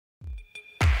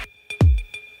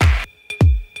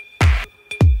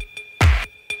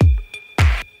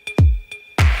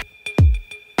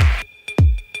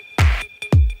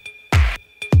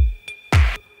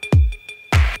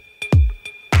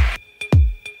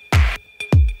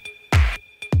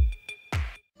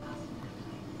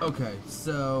Okay,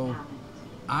 so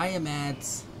I am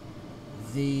at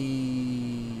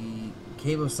the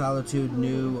Cave of Solitude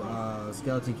new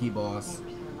skeleton key boss.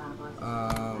 You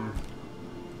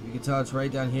can tell it's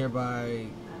right down here by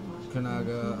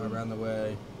Kanaga, around the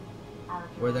way,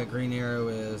 where that green arrow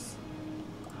is.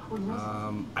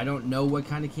 I don't know what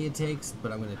kind of key it takes,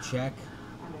 but I'm gonna check.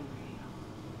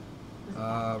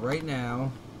 Right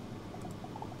now,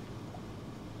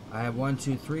 I have 1,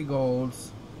 2, 3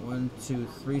 golds, 1, 2,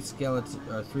 3 skeleton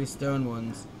or 3 stone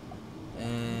ones,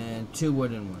 and 2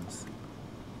 wooden ones.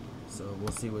 So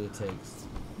we'll see what it takes.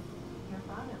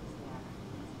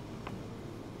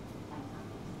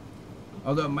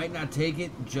 Although it might not take it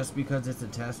just because it's a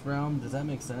test realm. Does that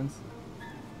make sense?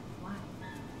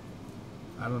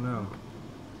 I don't know.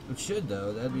 It should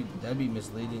though. That'd be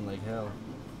misleading like hell.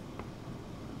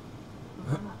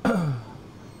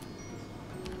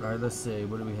 Alright, let's see.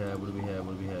 What do we have? What do we have?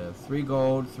 What do we have? 3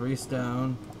 gold, 3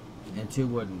 stone, and 2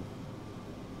 wooden.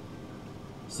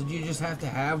 So do you just have to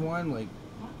have one? Like,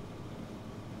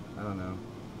 I don't know.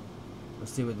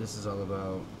 Let's see what this is all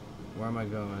about. Where am I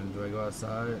going? Do I go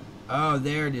outside? Oh,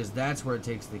 there it is. That's where it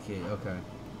takes the key. Okay.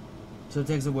 So it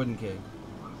takes a wooden key.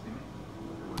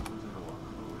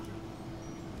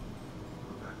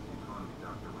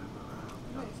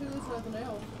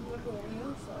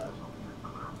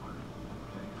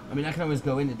 I mean, I can always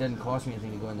go in. It doesn't cost me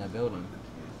anything to go in that building.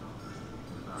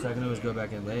 So I can always go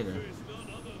back in later.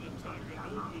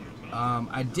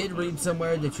 I did read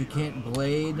somewhere that you can't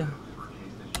blade.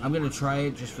 I'm going to try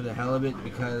it just for the hell of it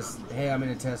because, hey, I'm in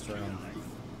a test round.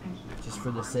 Just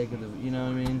for the sake of the, you know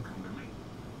what I mean?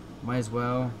 Might as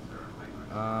well.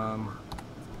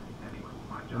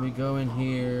 Let me go in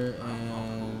here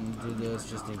and do this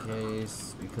just in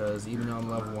case, because even though I'm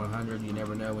level 100, you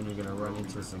never know when you're going to run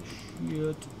into some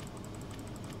shit.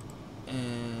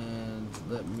 And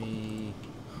let me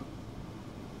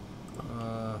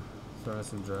throw in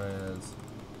some dryads,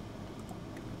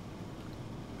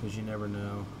 because you never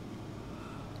know.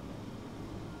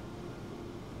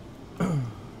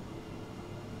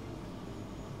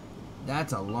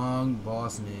 That's a long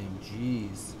boss name,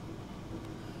 jeez.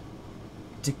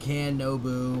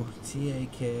 Takanobu,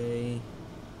 Takanobu,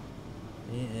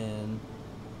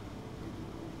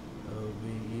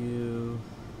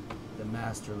 the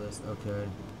master list. Okay.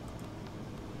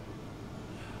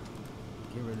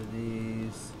 Get rid of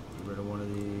these. Get rid of one of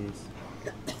these.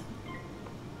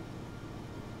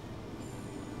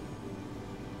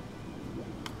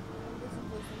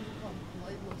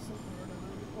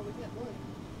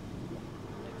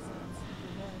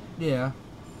 Yeah.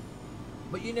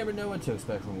 But you never know what to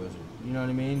expect from Wizard. You know what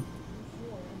I mean?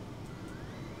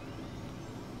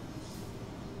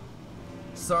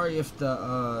 Sorry if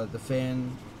the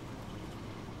fan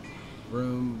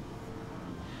room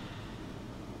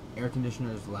air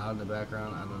conditioner is loud in the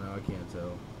background. I don't know. I can't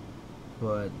tell.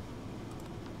 But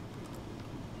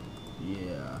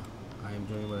yeah, I am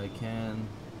doing what I can.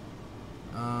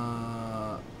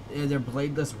 Yeah, they're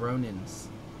bladeless Ronins.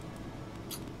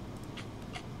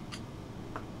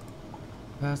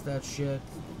 Past that shit.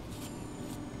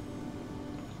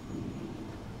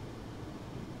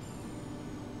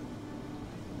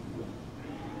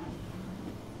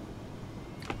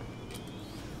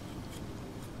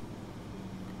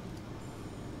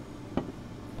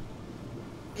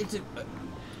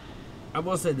 I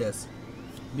will say this,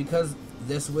 because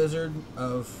this wizard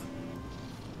of,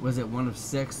 was it 1 of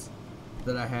 6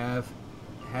 that I have,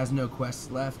 has no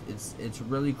quests left. It's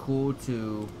really cool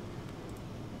to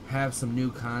have some new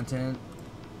content,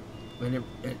 and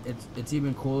it's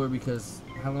even cooler because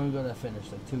how long ago did I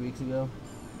finish? Like 2 weeks ago.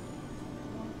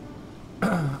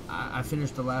 I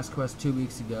finished the last quest 2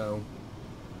 weeks ago.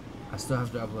 I still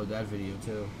have to upload that video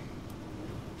too.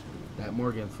 That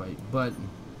Morgan fight, but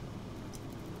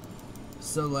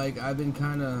so like I've been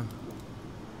kind of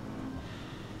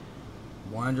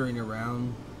wandering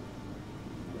around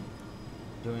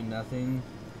doing nothing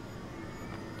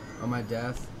on my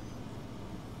death.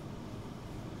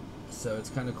 So it's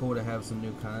kind of cool to have some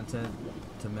new content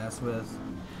to mess with.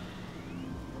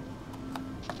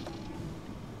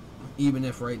 Even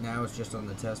if right now it's just on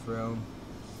the test realm.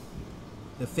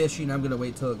 The fishing, I'm going to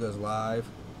wait till it goes live.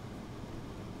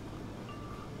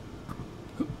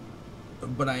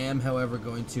 But I am, however,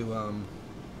 going to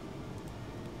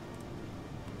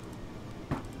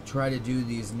try to do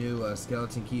these new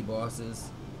skeleton key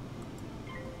bosses.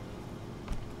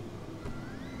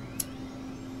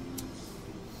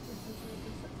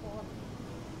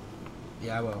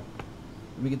 Yeah, I will.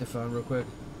 Let me get the phone real quick.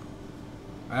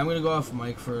 I'm going to go off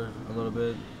mic for a little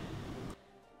bit.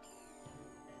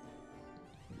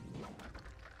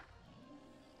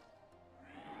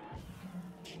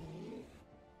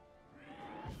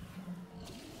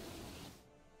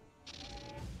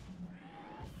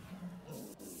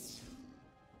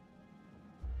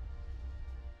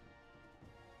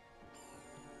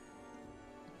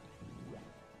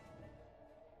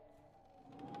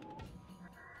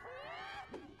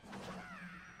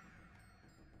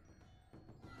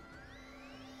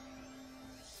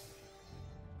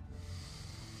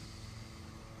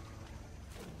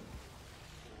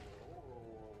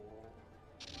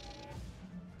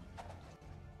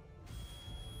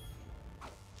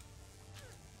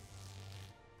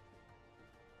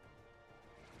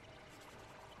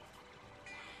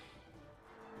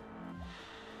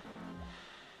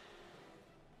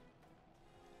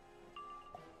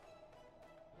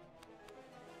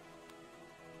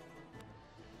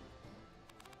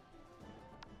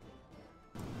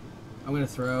 I'm gonna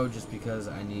throw just because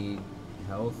I need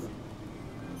health.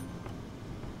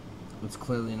 It's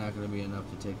clearly not gonna be enough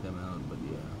to take them out, but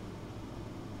yeah.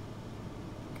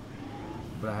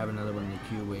 But I have another one in the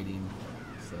queue waiting,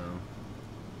 so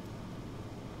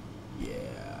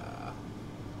yeah.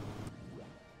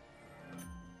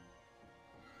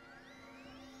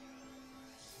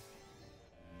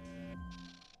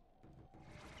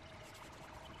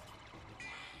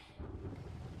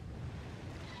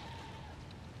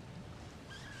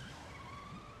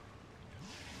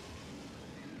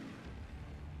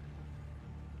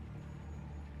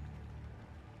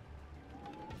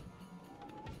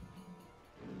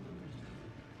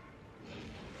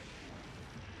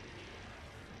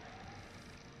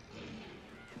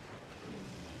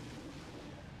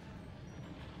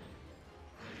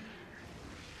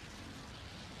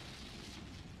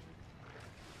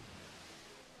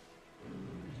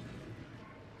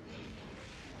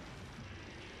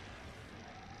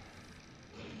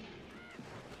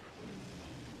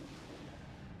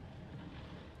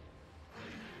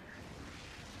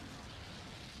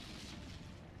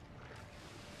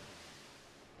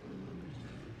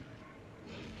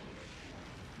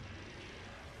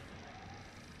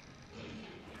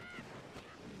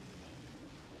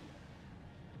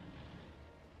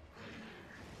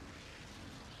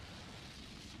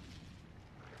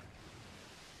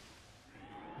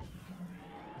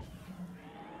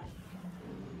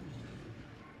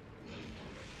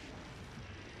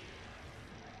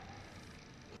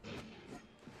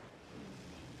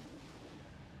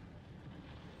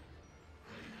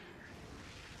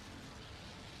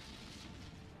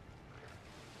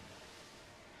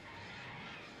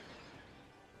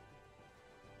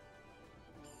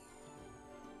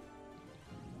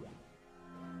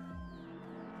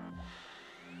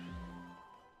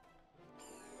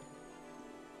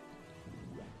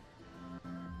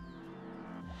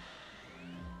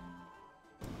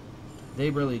 They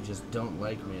really just don't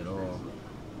like me at all.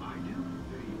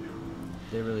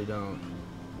 They really don't.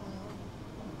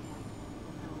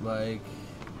 Like,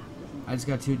 I just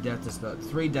got 3 death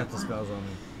dispels on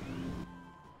me.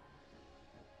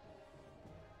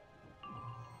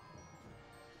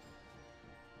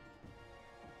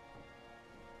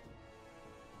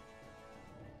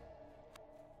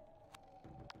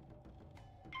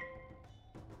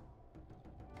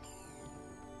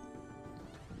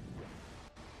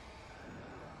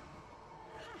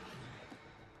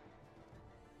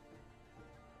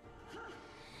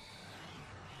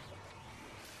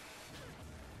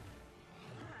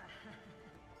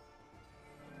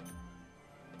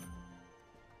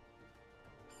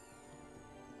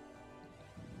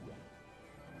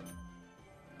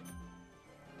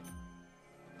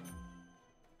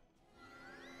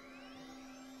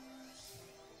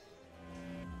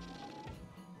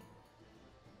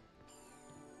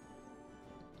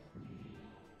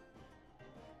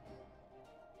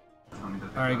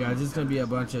 All right, guys, it's gonna be a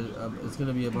bunch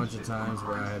of times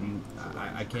where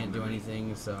I can't do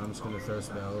anything, so I'm just gonna throw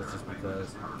spells just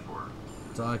because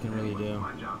it's all I can really do.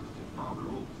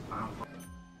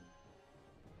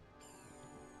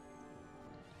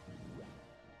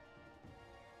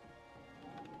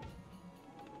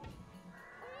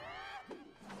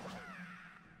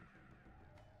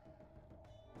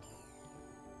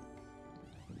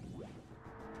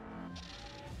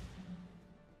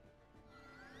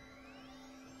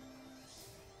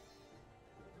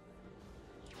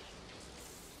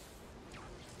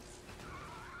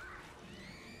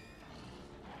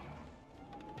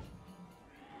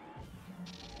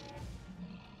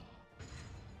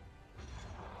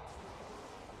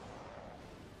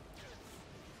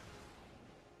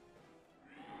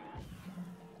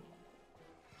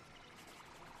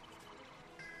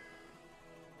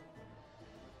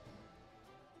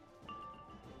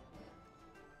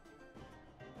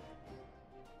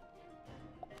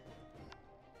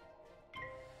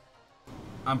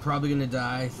 I'm probably gonna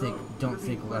die. Don't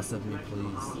think less of me,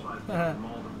 please.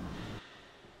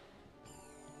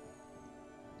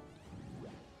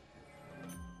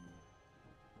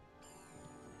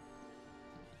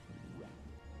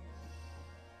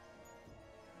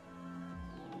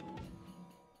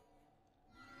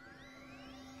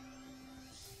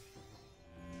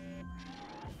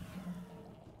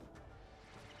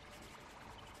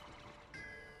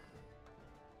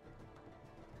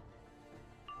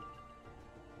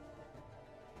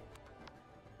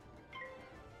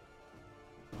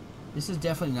 This is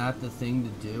definitely not the thing to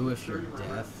do if you're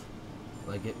deaf,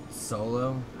 like it's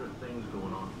solo.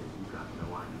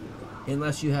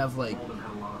 Unless you have like,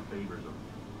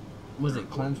 was it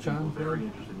Cleanse Charm?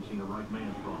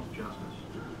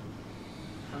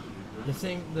 The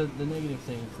thing, the negative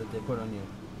things that they put on you.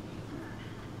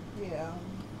 Yeah.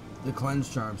 The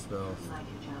cleanse charm spells.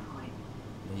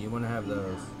 Yeah, you want to have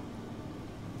those.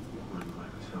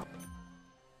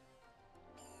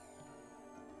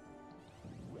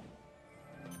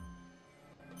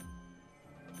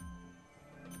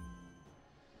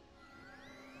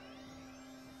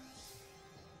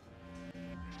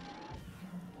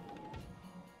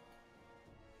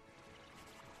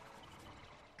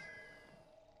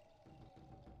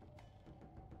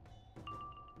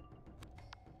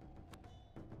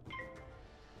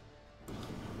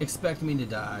 Expect me to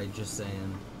die, just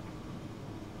saying.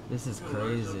 This is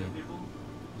crazy.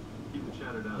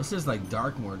 This is like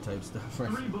Darkmoor type stuff,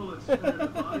 right?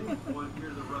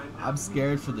 I'm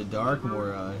scared for the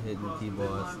Darkmoor hitting the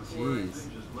T-boss. Jeez.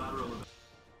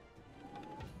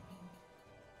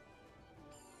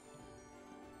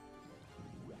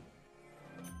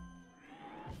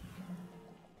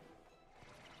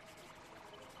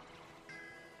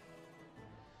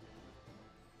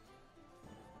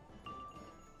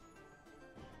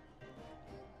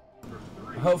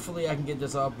 Hopefully I can get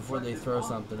this off before they throw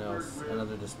something else,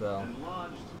 another dispel.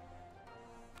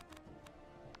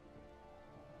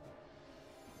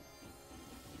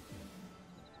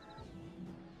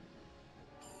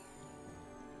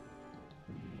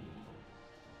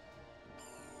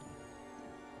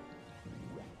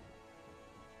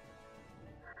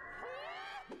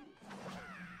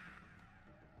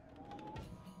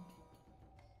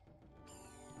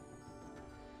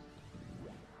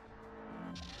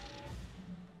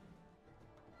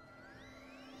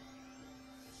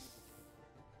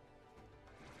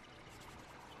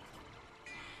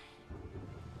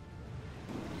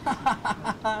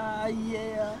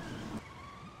 Yeah.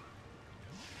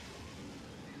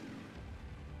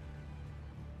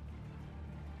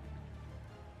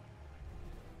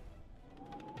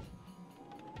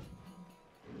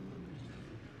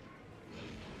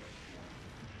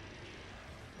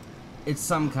 It's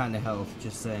some kind of health,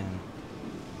 just saying.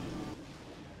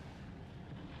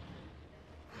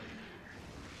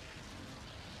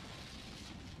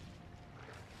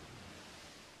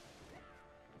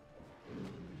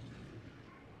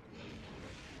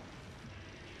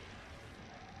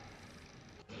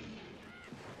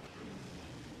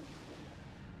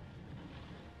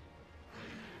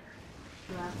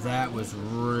 That was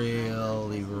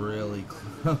really, really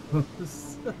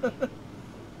close.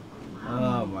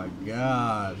 Oh my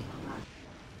god.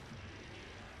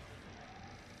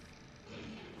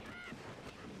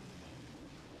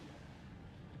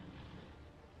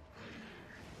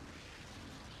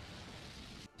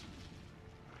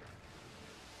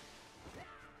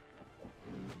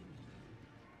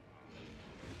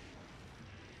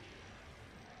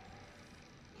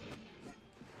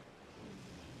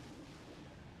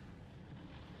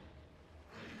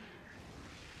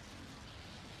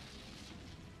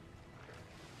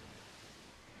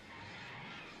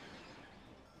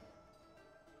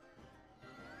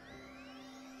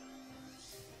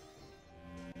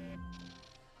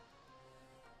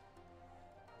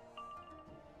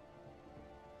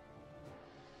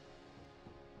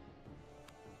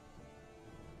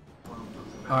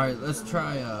 Alright, let's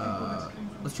try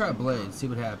a blade, see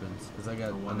what happens. Because I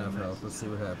got enough health. Let's see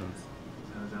what happens.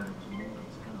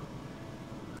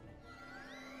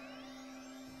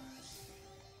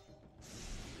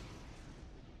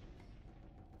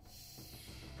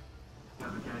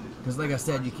 Because like I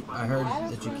said, I heard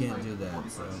that you can't do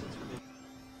that, so...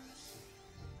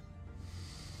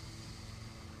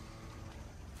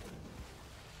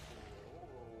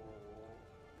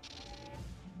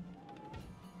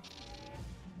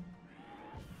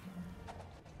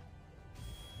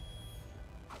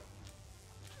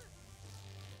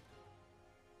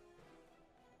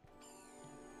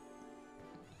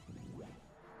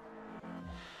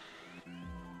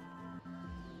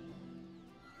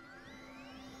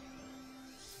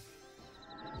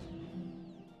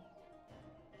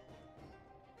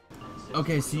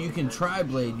 Okay, so you can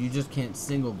tri-blade, you just can't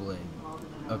single blade.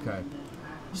 Okay.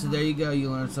 So there you go,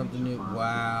 you learned something new.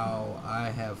 Wow, I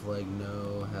have like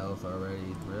no health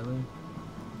already. Really?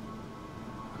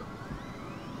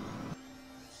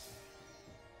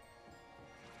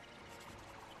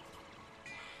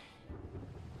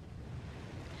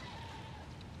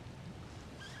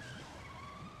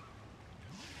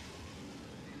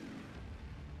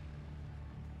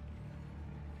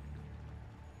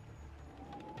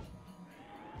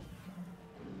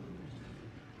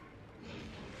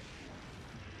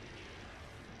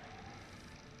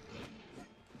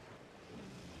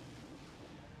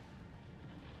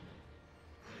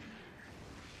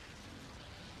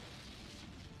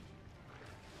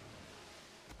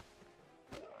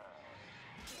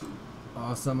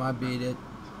 Awesome, I beat it.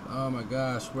 Oh my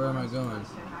gosh, where am I going?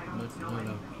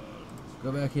 No.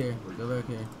 Go back here. Go back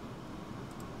here.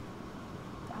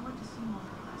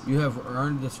 You have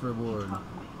earned this reward.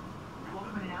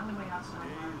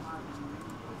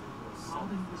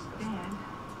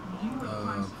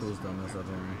 Please don't mess up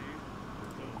on me.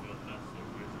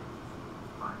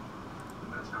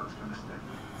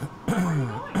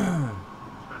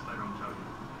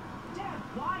 Dad,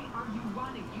 why are you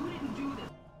running? You didn't do this.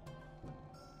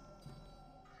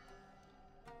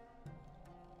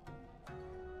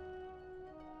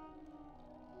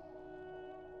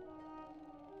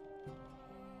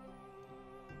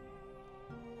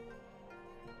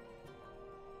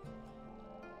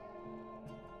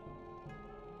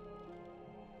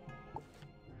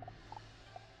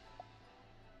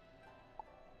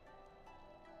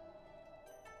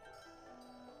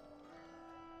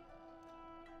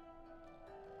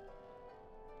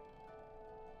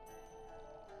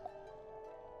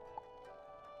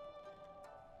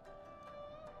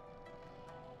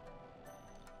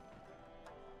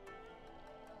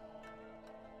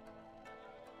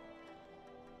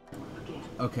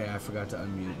 Okay, I forgot to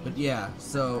unmute. But yeah,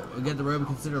 so we get the Robe of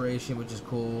Consideration, which is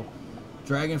cool.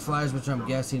 Dragonflies, which I'm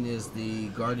guessing is the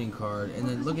Guardian card. And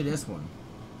then look at this one.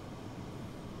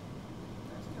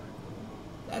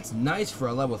 That's nice for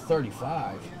a level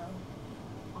 35.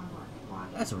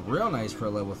 That's real nice for a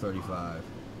level 35.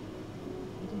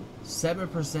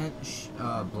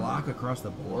 7% block across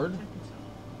the board.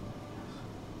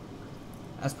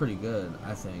 That's pretty good,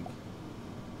 I think.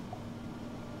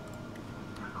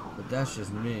 But that's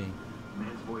just me.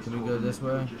 Can we go this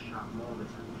way?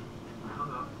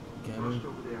 Can we?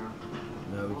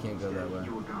 No, we can't go that way.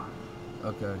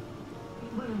 Okay.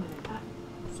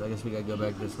 So I guess we gotta go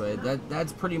back this way.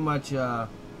 That's pretty much the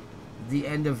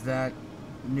end of that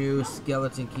new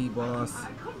skeleton key boss.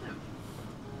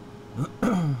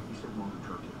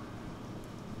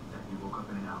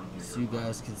 So you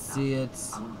guys can see it.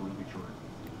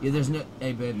 Yeah, there's no.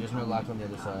 Hey, babe, there's no lock on the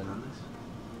other side.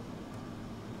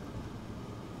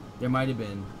 There might have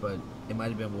been, but it might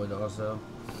have been wood also.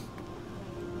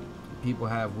 People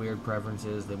have weird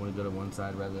preferences. They want to go to one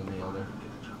side rather than the other.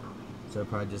 So it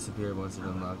probably disappeared once it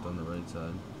unlocked on the right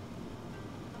side.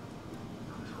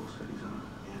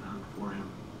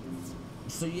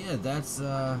 So yeah, that's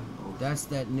the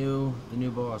new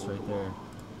boss right there.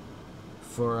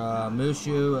 For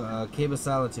Mushu, Cave of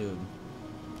Solitude.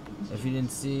 If you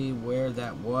didn't see where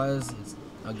that was, it's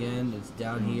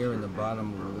down here in the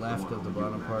bottom left of the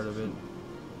bottom part of it,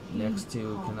 next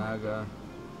to Kanaga.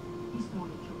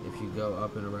 If you go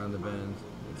up and around the bend,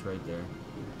 it's right there.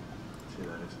 See,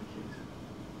 that is the case.